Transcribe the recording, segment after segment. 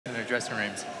dressing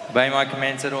rooms. Obey my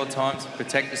commands at all times.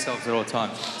 Protect yourselves at all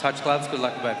times. Touch gloves. Good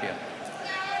luck to both of you.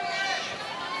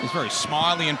 He's very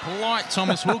smiley and polite,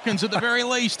 Thomas Wilkins, at the very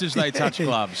least, as they touch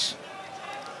gloves.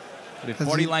 But if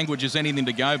body language is anything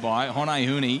to go by,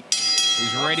 Huni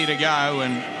is ready to go,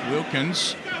 and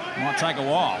Wilkins might take a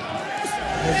while.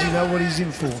 Does he know what he's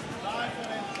in for?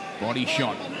 Body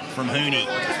shot from Huni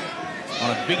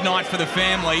on a big night for the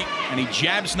family, and he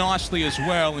jabs nicely as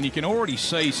well, and you can already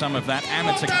see some of that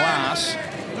amateur class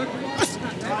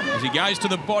as he goes to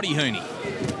the body. Huni.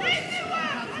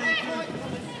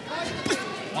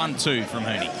 1-2 from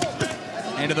Huni.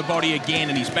 Into the body again,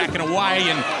 and he's backing away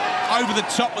and over the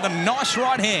top with a nice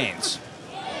right hands.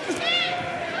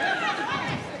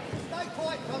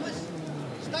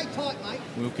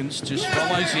 Wilkins just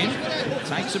follows in,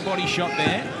 takes a body shot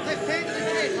there.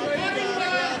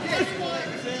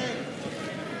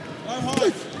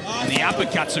 And the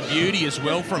uppercut's a beauty as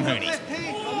well from Huni.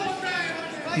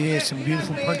 Yeah, some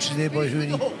beautiful punches there by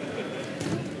Huni.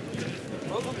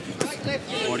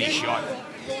 Body shot.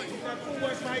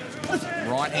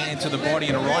 Right hand to the body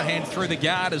and a right hand through the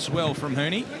guard as well from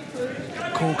Huni.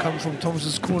 Call comes from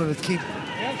Thomas's corner to keep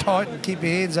tight and keep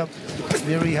your hands up.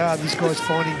 Very hard. This guy's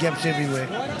finding gaps everywhere.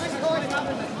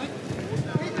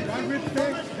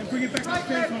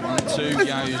 1-2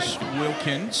 goes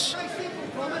Wilkins.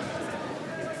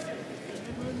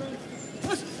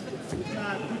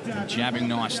 Jabbing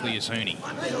nicely is Huni.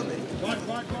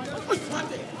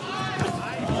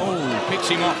 Oh, picks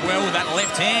him off well with that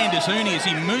left hand as Huni as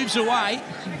he moves away.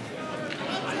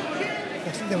 I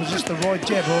think that was just the right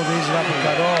jab. Oh, there's an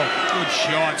uppercut. Oh. Good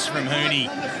shots from Huni.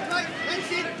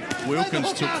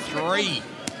 Wilkins took 3.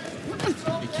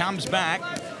 He comes back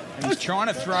and he's trying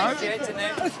to throw,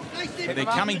 but they're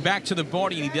coming back to the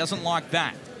body and he doesn't like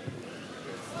that.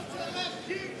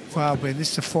 Wow, man,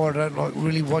 this is a fight I don't like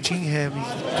really watching him. He's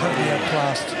totally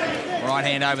outclassed. Right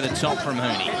hand over the top from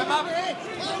Huni.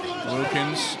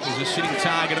 Wilkins is a sitting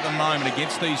target at the moment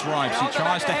against these ropes. He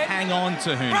tries to hang on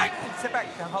to Huni. Sit back,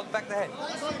 hold back the head.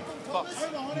 Box.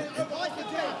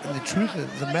 And the truth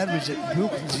of the matter is that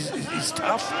Wilkins is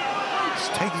tough. He's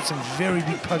taking some very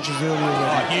big punches earlier.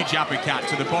 Oh, huge uppercut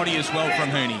to the body as well from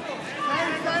Huni.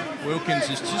 Wilkins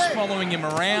is just following him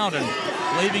around and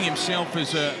leaving himself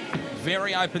as a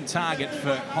very open target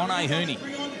for Huni.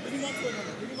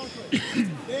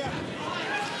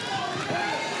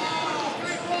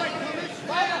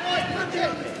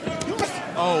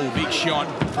 Oh, big shot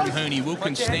from Huni.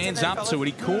 Wilkins stands up to it.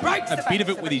 He caught a bit of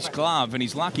it with his glove, and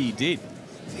he's lucky he did.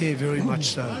 Yeah, very much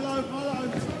so.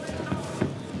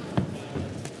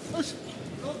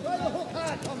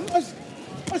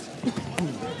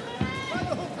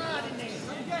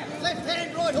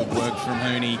 Good work from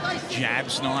Huni.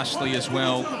 Jabs nicely as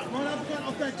well.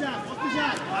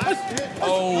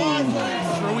 Oh,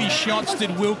 through his shots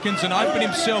did Wilkins and opened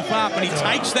himself up, and he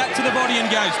takes that to the body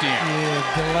and goes down.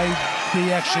 Yeah, delayed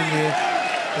reaction there,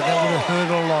 but that would have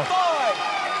hurt a lot. 5,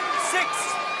 6,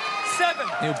 7.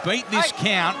 He'll beat this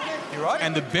count,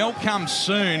 and the bell comes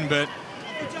soon, but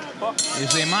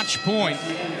is there much point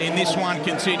in this one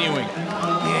continuing?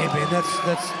 Yeah, man,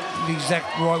 that's the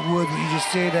exact right word that you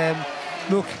just said.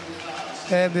 Look,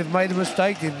 they've made a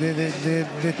mistake.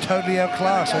 They're totally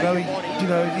outclassed. I know,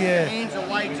 yeah. Hands are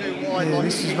way too wide. Yeah,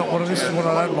 this is what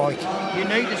I don't like. You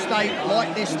need to stay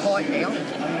like this tight now,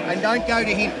 and don't go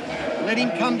to him. Let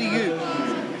him come to you.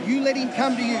 You let him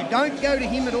come to you. Don't go to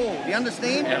him at all. Do you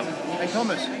understand? Yeah. Hey,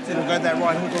 Thomas. It'll go that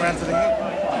right hook around to the head.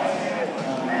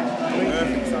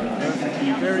 Perfect, son.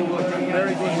 Perfect. Very good.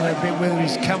 Very good. You know, whether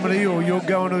he's coming to you or you're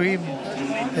going to him,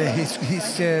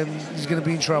 he's going to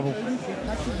be in trouble.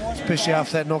 Especially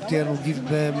after that knockdown will give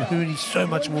Huni so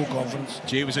much more confidence.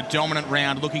 Gee, it was a dominant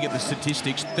round. Looking at the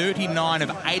statistics, 39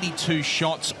 of 82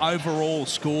 shots overall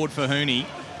scored for Huni,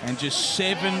 and just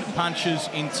 7 punches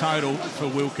in total for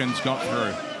Wilkins got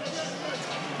through.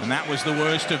 And that was the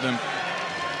worst of them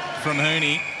from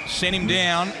Huni. Sent him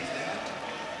down,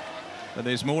 but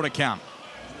there's more to come.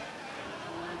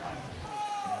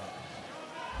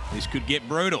 This could get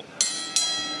brutal.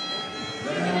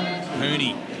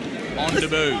 Huni on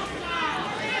debut.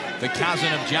 The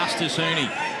cousin of Justice Huni.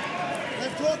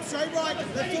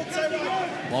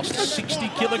 Lost 60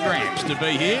 kilograms to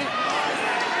be here.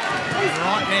 And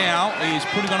right now, he is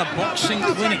putting on a boxing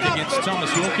clinic against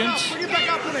Thomas Wilkins, who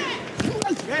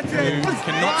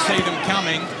cannot see them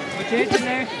coming.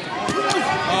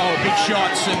 Oh, big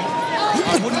shots, and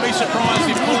I wouldn't be surprised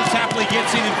if Paul Tapley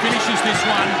gets in and finishes this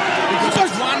one, because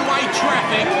it's one-way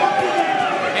traffic,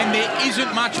 and there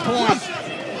isn't much point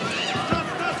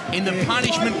in the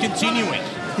punishment continuing.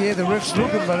 Yeah, the ref's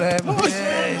looking, but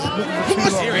he's looking for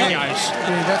too long. Here he goes.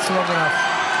 Yeah, that's long enough.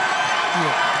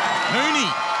 Yeah. Huni,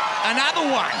 another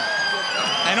one.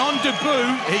 And on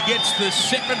debut, he gets the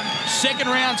second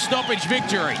round stoppage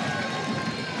victory.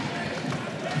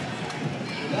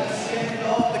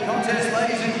 The contest,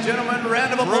 ladies and gentlemen,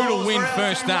 round of applause. Brutal win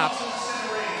first up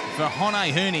for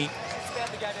Huni.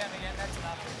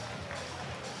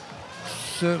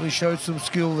 Certainly showed some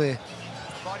skill there.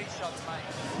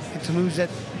 And to lose that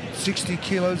 60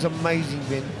 kilos, amazing,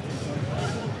 Ben.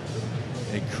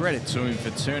 A credit to him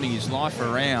for turning his life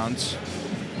around.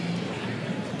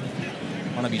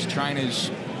 One of his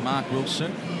trainers, Mark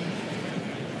Wilson,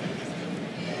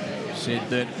 said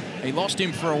that he lost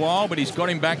him for a while, but he's got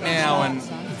him back now, and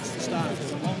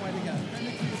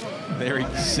there he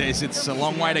says it's a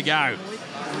long way to go.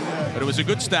 But it was a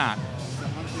good start.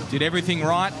 Did everything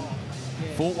right,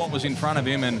 fought what was in front of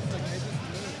him, and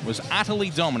was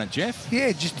utterly dominant, Jeff.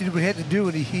 Yeah, just did what he had to do,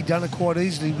 and he done it quite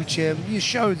easily, which you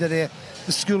showed that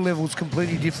the skill level is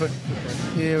completely different.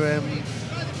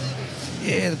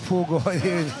 Yeah, the poor guy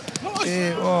there.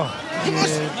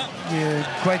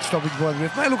 Yeah, great stoppage by the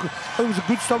ref. Mate, look, it was a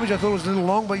good stoppage. I thought it was a little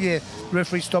long, but yeah, the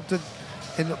referee stopped it,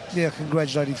 and yeah,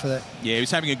 congratulate him for that. Yeah, he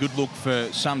was having a good look for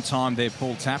some time there,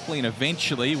 Paul Tapley, and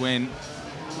eventually when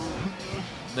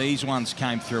these ones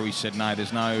came through, he said, no,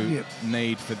 there's no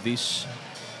need for this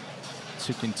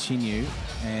to continue.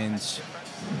 And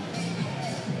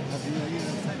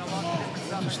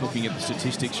just looking at the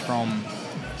statistics from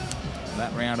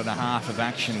that round and a half of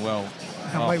action, well,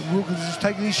 mate, Wilkins is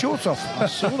taking his shorts off. I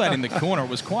saw that in the corner. It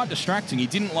was quite distracting. He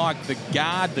didn't like the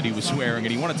guard that he was wearing,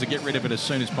 and he wanted to get rid of it as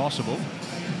soon as possible.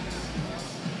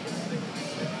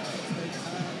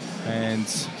 And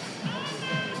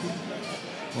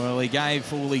well, he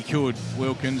gave all he could,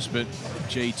 Wilkins, but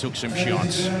gee, took some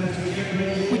shots.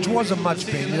 Which wasn't much,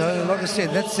 Ben. You know, like I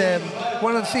said, that's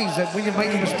one of the things that when you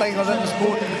make a mistake like that in the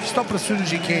sport, stop it as soon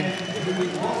as you can.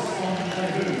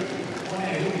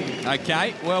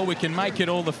 Okay, well, we can make it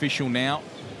all official now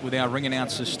with our ring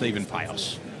announcer, Stephen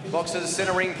Payos. Boxers,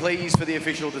 centre ring, please, for the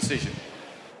official decision.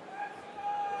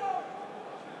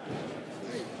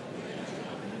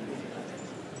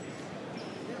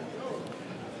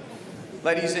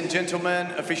 Ladies and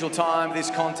gentlemen, official time. This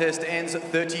contest ends at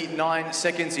 39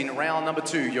 seconds in round number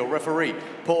 2. Your referee,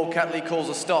 Paul Catley, calls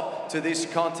a stop to this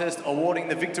contest, awarding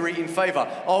the victory in favour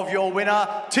of your winner,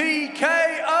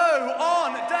 TKO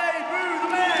on